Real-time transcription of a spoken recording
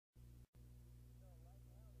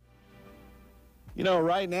You know,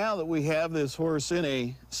 right now that we have this horse in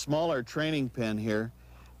a smaller training pen here,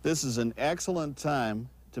 this is an excellent time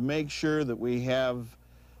to make sure that we have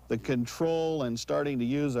the control and starting to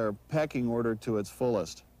use our pecking order to its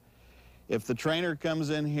fullest. If the trainer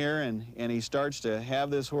comes in here and he starts to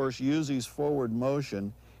have this horse use his forward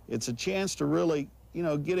motion, it's a chance to really,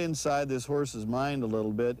 get inside this horse's mind a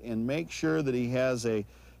little bit and make sure that he has a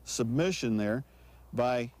submission there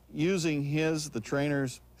by using the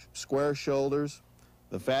trainer's square shoulders,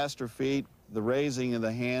 the faster feet, the raising of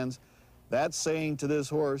the hands. That's saying to this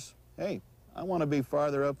horse, hey, I want to be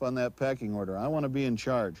farther up on that pecking order. I want to be in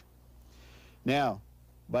charge. Now,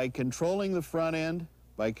 by controlling the front end,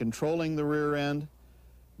 by controlling the rear end,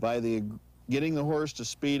 by getting the horse to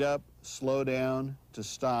speed up, slow down, to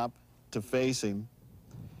stop, to face him,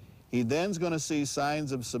 he then's going to see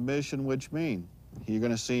signs of submission, which mean you're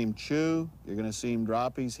going to see him chew, you're going to see him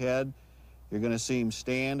drop his head, you're going to see him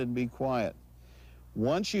stand and be quiet.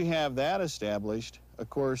 Once you have that established, of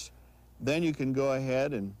course, then you can go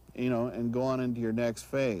ahead and go on into your next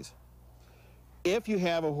phase. If you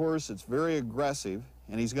have a horse that's very aggressive,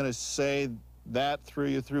 and he's going to say that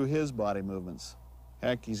through his body movements.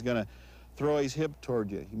 Heck, he's going to throw his hip toward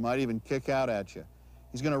you. He might even kick out at you.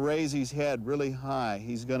 He's going to raise his head really high.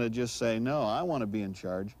 He's going to just say, no, I want to be in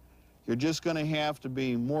charge. You're just going to have to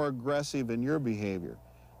be more aggressive in your behavior.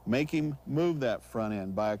 Make him move that front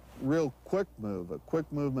end by a real quick move, a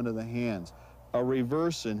quick movement of the hands, a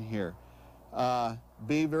reverse in here.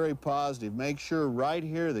 Be very positive. Make sure right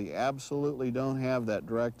here they absolutely don't have that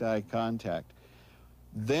direct eye contact.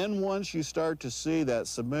 Then once you start to see that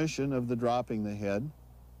submission of the dropping the head,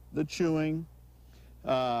 the chewing,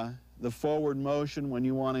 the forward motion when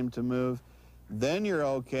you want him to move, then you're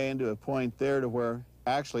okay into a point there to where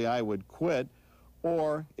actually I would quit.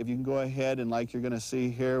 Or if you can go ahead and, like you're going to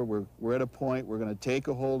see here, we're at a point, we're going to take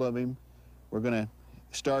a hold of him. We're going to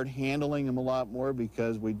start handling him a lot more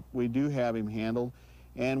because we do have him handled.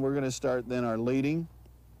 And we're going to start then our leading,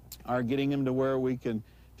 our getting him to where we can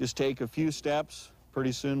just take a few steps.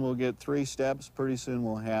 Pretty soon we'll get 3 steps. Pretty soon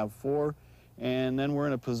we'll have 4. And then we're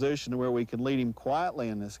in a position where we can lead him quietly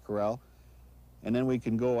in this corral. And then we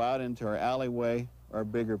can go out into our alleyway, our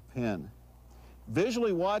bigger pen.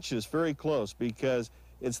 Visually watch this very close because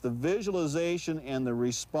it's the visualization and the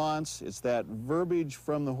response. It's that verbiage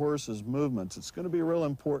from the horse's movements. It's going to be real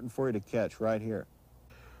important for you to catch right here.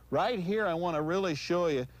 Right here, I want to really show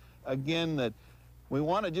you again that we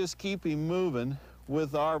want to just keep him moving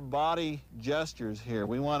with our body gestures here.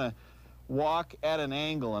 We want to walk at an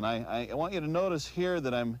angle, and I want you to notice here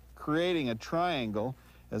that I'm creating a triangle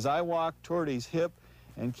as I walk toward his hip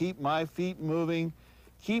and keep my feet moving.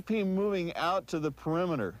 Keep him moving out to the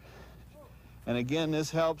perimeter. And again,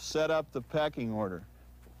 this helps set up the pecking order.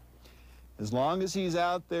 As long as he's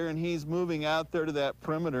out there and he's moving out there to that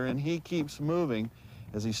perimeter and he keeps moving,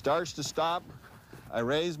 as he starts to stop, I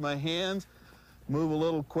raise my hands, move a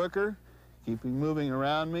little quicker, keep him moving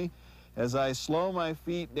around me. As I slow my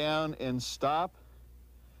feet down and stop,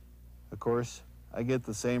 of course, I get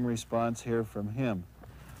the same response here from him.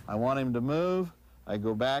 I want him to move. I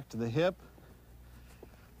go back to the hip,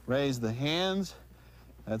 raise the hands.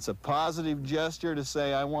 That's a positive gesture to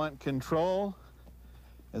say I want control.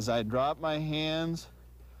 As I drop my hands,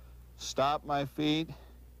 stop my feet,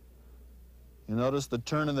 you notice the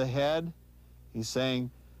turn of the head. He's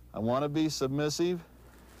saying, I want to be submissive.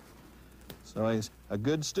 So he's a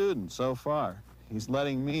good student so far. He's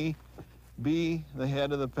letting me be the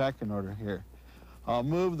head of the pecking order here. I'll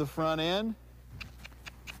move the front end,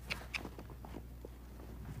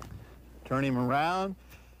 turn him around.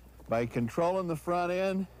 By controlling the front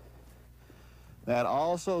end, that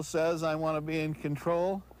also says I want to be in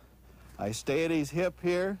control. I stay at his hip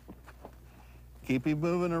here, keep him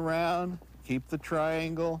moving around, keep the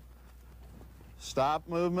triangle, stop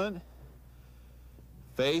movement,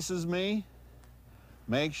 faces me,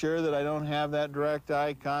 make sure that I don't have that direct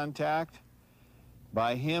eye contact.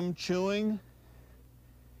 By him chewing,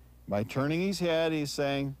 by turning his head, he's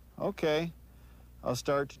saying, okay, I'll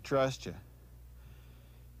start to trust you.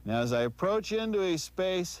 Now, as I approach into his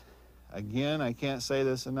space, again, I can't say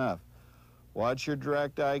this enough. Watch your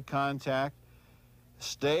direct eye contact.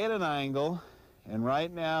 Stay at an angle, and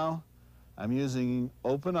right now, I'm using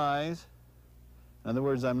open eyes. In other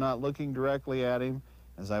words, I'm not looking directly at him.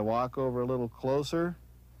 As I walk over a little closer,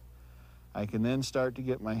 I can then start to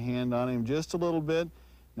get my hand on him just a little bit.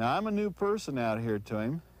 Now, I'm a new person out here to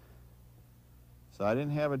him, so I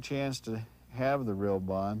didn't have a chance to have the real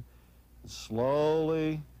bond.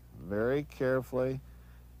 Slowly, very carefully,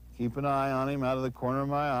 keep an eye on him out of the corner of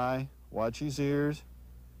my eye. Watch his ears.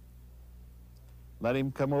 Let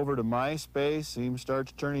him come over to my space. See him start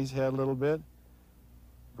to turn his head a little bit.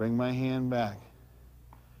 Bring my hand back.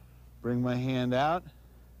 Bring my hand out.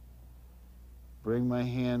 Bring my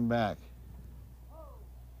hand back.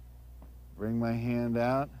 Bring my hand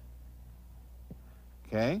out.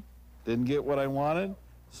 Okay, didn't get what I wanted,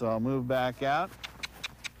 so I'll move back out.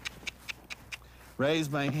 Raise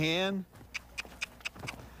my hand.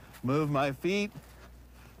 Move my feet.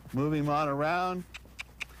 Move him on around.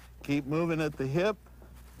 Keep moving at the hip.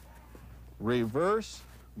 Reverse.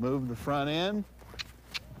 Move the front end.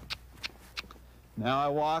 Now I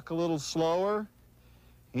walk a little slower.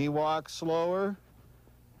 He walks slower.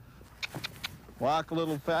 Walk a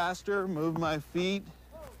little faster. Move my feet.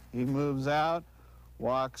 He moves out.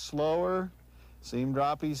 Walk slower. See him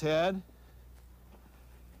drop his head.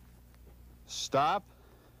 Stop.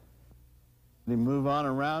 Let him move on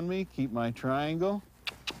around me. Keep my triangle.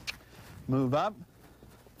 Move up.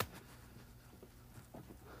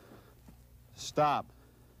 Stop.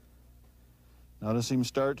 Notice him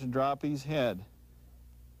start to drop his head.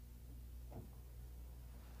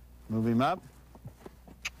 Move him up.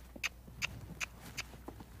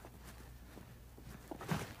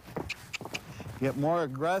 Get more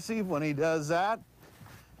aggressive when he does that.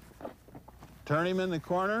 Turn him in the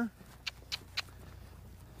corner.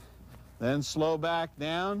 Then slow back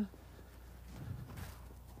down.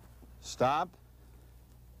 Stop.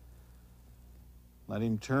 Let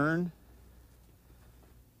him turn.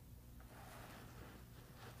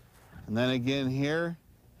 And then again here,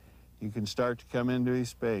 you can start to come into his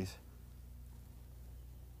space.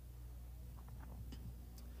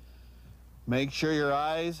 Make sure your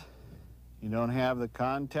eyes, you don't have the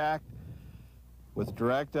contact. With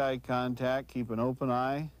direct eye contact, keep an open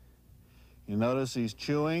eye. You notice he's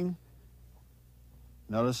chewing.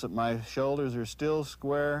 Notice that my shoulders are still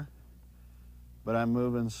square, but I'm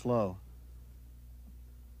moving slow.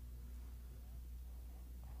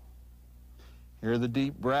 Hear the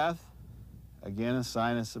deep breath. Again, a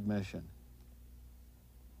sign of submission.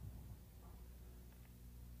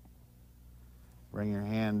 Bring your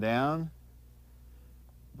hand down.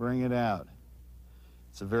 Bring it out.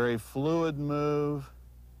 It's a very fluid move,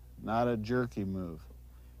 not a jerky move.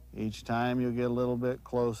 Each time you'll get a little bit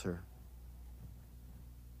closer.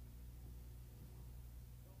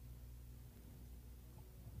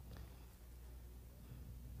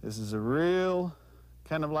 This is a real,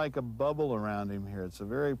 kind of like a bubble around him here. It's a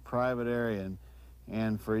very private area,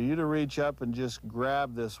 and for you to reach up and just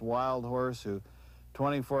grab this wild horse who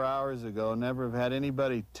 24 hours ago never have had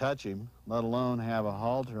anybody touch him, let alone have a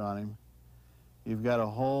halter on him, you've got a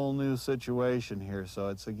whole new situation here. So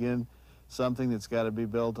it's, again, something that's got to be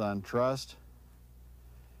built on trust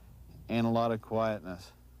and a lot of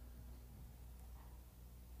quietness.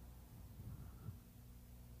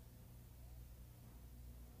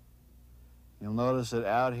 You'll notice that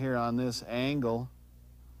out here on this angle,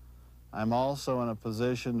 I'm also in a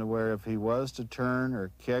position to where if he was to turn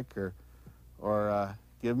or kick or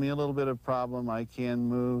give me a little bit of problem, I can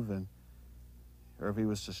move, or if he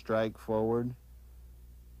was to strike forward.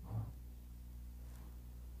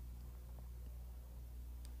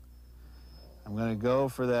 I'm going to go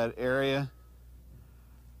for that area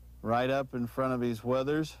right up in front of his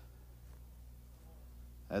withers.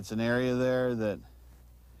 That's an area there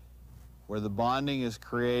where the bonding is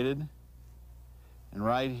created. And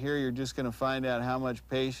right here, you're just going to find out how much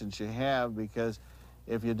patience you have, because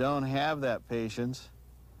if you don't have that patience,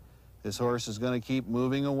 this horse is going to keep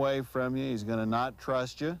moving away from you. He's going to not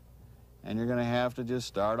trust you, and you're going to have to just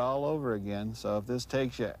start all over again. So if this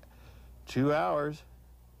takes you 2 hours,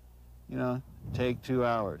 take 2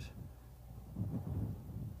 hours.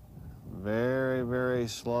 Very, very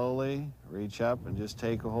slowly reach up and just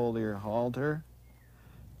take a hold of your halter.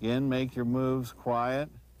 Again, make your moves quiet.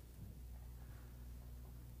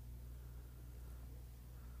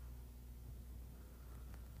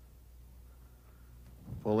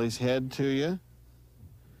 Pull his head to you.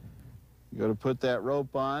 You go to put that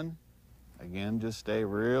rope on. Again, just stay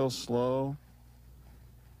real slow.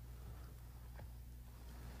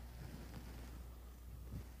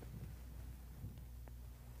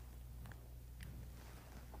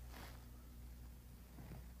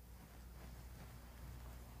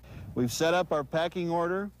 We've set up our pecking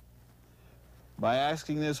order by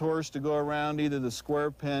asking this horse to go around either the square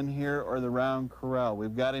pen here or the round corral.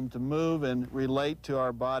 We've got him to move and relate to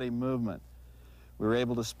our body movement. We were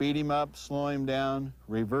able to speed him up, slow him down,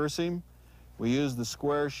 reverse him. We used the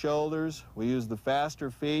square shoulders. We used the faster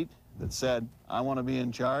feet that said, I want to be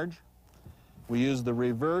in charge. We used the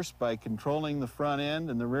reverse by controlling the front end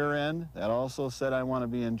and the rear end. That also said, I want to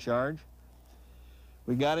be in charge.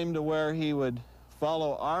 We got him to where he would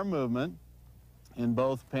follow our movement in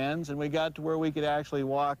both pens, and we got to where we could actually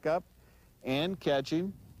walk up and catch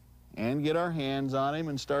him and get our hands on him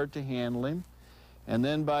and start to handle him. And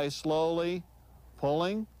then by slowly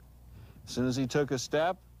pulling, as soon as he took a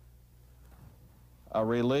step, a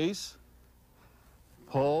release,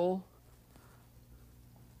 pull,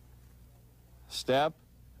 step,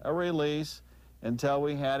 a release, until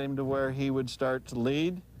we had him to where he would start to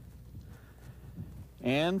lead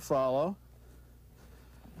and follow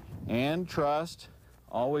and trust,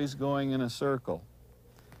 always going in a circle.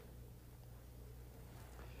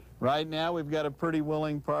 Right now we've got a pretty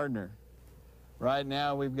willing partner. Right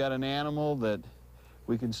now we've got an animal that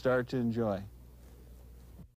we can start to enjoy.